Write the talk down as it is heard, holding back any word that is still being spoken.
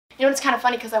You know, it's kind of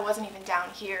funny because I wasn't even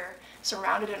down here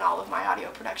surrounded in all of my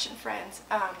audio production friends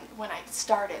when I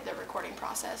started the recording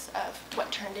process of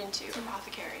what turned into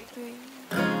Apothecary.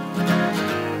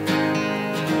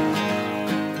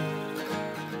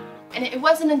 And it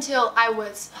wasn't until I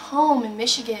was home in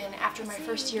Michigan after my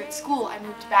first year at school, I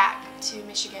moved back to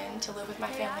Michigan to live with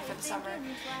my family for the summer.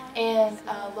 And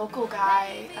a local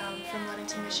guy from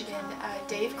Ludington, Michigan,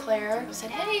 Dave Clare,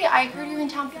 said, "Hey, I heard you're in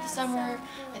town for the summer.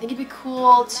 I think it'd be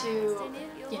cool to,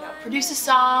 you know, produce a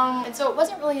song." And so it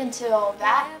wasn't really until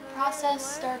that process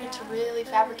started to really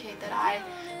fabricate that I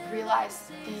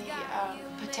realized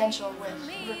the potential with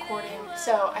recording.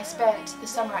 So I spent the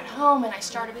summer at home and I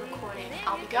started recording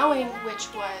I'll Be Going,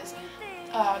 which was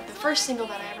the first single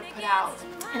that I ever put out.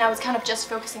 And I was kind of just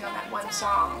focusing on that one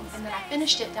song. And then I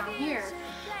finished it down here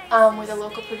with a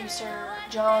local producer,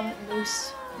 John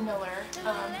Moose Miller,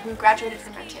 who graduated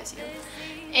from MTSU.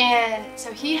 And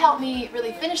so he helped me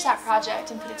really finish that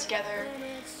project and put it together.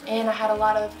 And I had a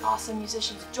lot of awesome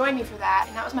musicians join me for that.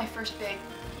 And that was my first big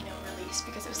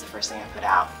because it was the first thing I put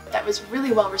out that was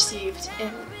really well received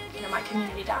in my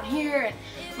community down here and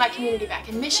my community back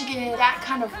in Michigan. That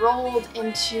kind of rolled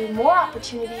into more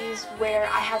opportunities where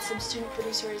I had some student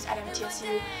producers at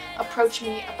MTSU approach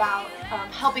me about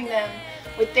helping them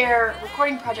with their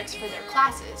recording projects for their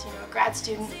classes. You know, a grad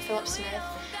student, Philip Smith,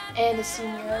 and a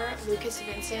senior, Lucas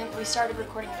Vincent. We started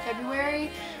recording in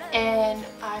February, and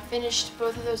I finished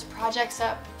both of those projects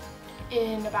up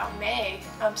in about May,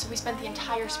 so we spent the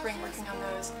entire spring working on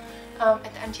those at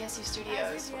the MTSU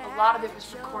studios. A lot of it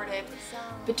was recorded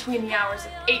between the hours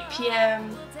of 8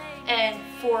 p.m. and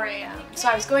 4 a.m. So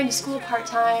I was going to school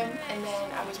part-time, and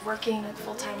then I was working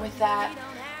full-time with that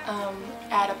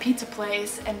at a pizza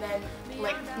place, and then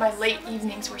like my late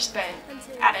evenings were spent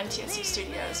at MTSU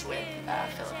studios with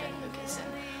Philip and Lucas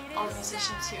and all the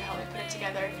musicians who helped me put it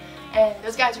together. And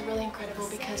those guys are really incredible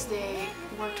because they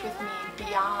worked with me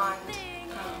beyond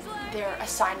their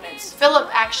assignments. Philip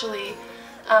actually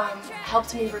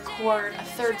helped me record a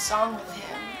third song with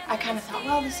him. I kind of thought,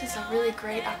 well, this is a really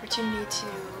great opportunity to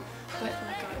put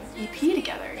like an EP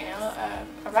together, you know,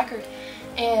 a record.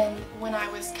 And when I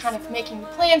was kind of making the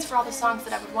plans for all the songs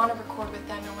that I would want to record with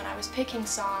them, and when I was picking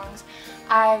songs,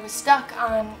 I was stuck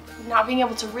on not being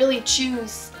able to really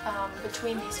choose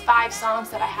between these 5 songs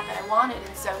that I had that I wanted.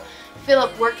 And so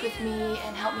Philip worked with me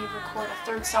and helped me record a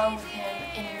third song with him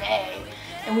in May.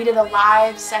 And we did a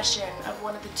live session of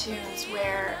one of the tunes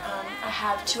where I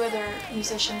had 2 other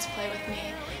musicians play with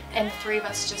me, and the 3 of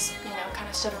us just, you know, kind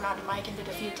of stood around a mic and did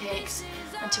a few takes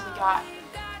until we got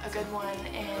a good one,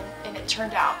 and it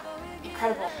turned out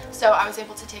incredible. So I was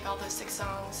able to take all those 6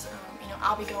 songs, you know,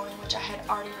 I'll Be Going, which I had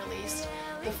already released,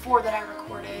 the 4 that I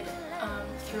recorded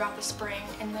throughout the spring,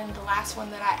 and then the last one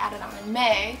that I added on in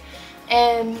May,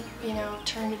 and, you know,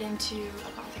 turned it into